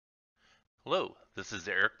Hello, this is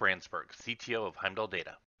Eric Brandsburg, CTO of Heimdall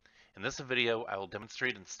Data. In this video, I will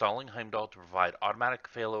demonstrate installing Heimdall to provide automatic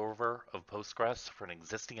failover of Postgres for an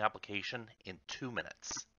existing application in 2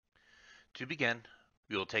 minutes. To begin,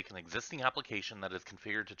 we will take an existing application that is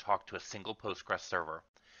configured to talk to a single Postgres server,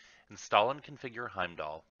 install and configure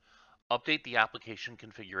Heimdall, update the application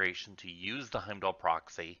configuration to use the Heimdall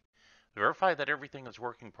proxy, verify that everything is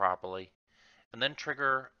working properly, and then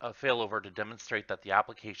trigger a failover to demonstrate that the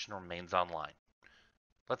application remains online.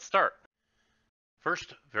 Let's start.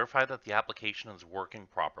 First, verify that the application is working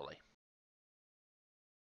properly.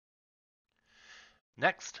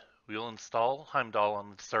 Next, we will install Heimdall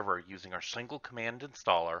on the server using our single command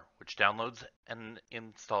installer, which downloads and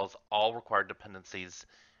installs all required dependencies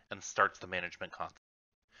and starts the management console.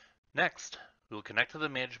 Next, we will connect to the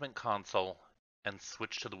management console and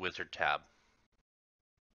switch to the wizard tab.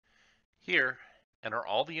 Here, enter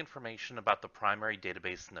all the information about the primary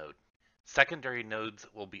database node. Secondary nodes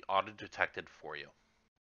will be auto-detected for you.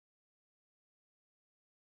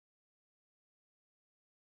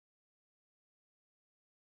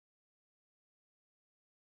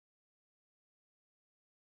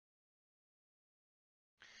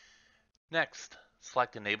 Next,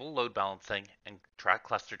 select Enable Load Balancing and track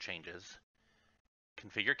cluster changes.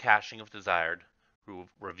 Configure caching if desired,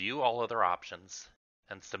 review all other options,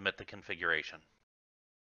 and submit the configuration.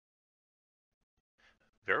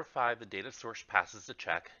 Verify the data source passes the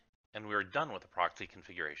check, and we are done with the proxy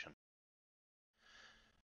configuration.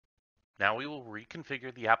 Now we will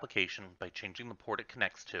reconfigure the application by changing the port it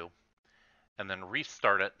connects to, and then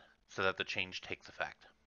restart it so that the change takes effect.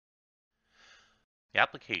 The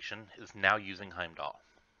application is now using Heimdall.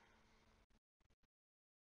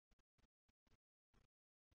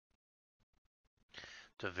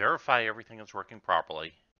 To verify everything is working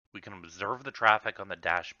properly, we can observe the traffic on the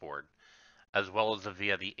dashboard, as well as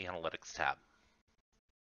via the Analytics tab.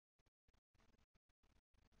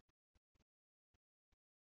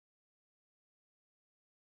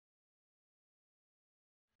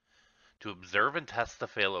 To observe and test the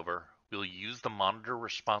failover, we'll use the monitor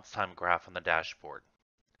response time graph on the dashboard.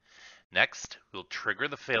 Next, we'll trigger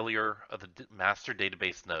the failure of the master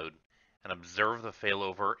database node and observe the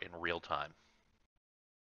failover in real time.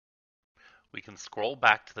 We can scroll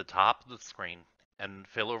back to the top of the screen and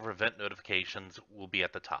failover event notifications will be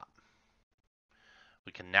at the top.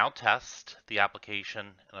 We can now test the application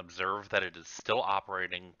and observe that it is still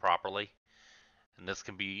operating properly, and this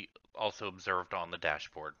can be also observed on the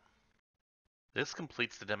dashboard. This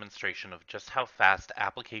completes the demonstration of just how fast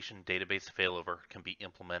application database failover can be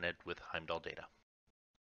implemented with Heimdall data.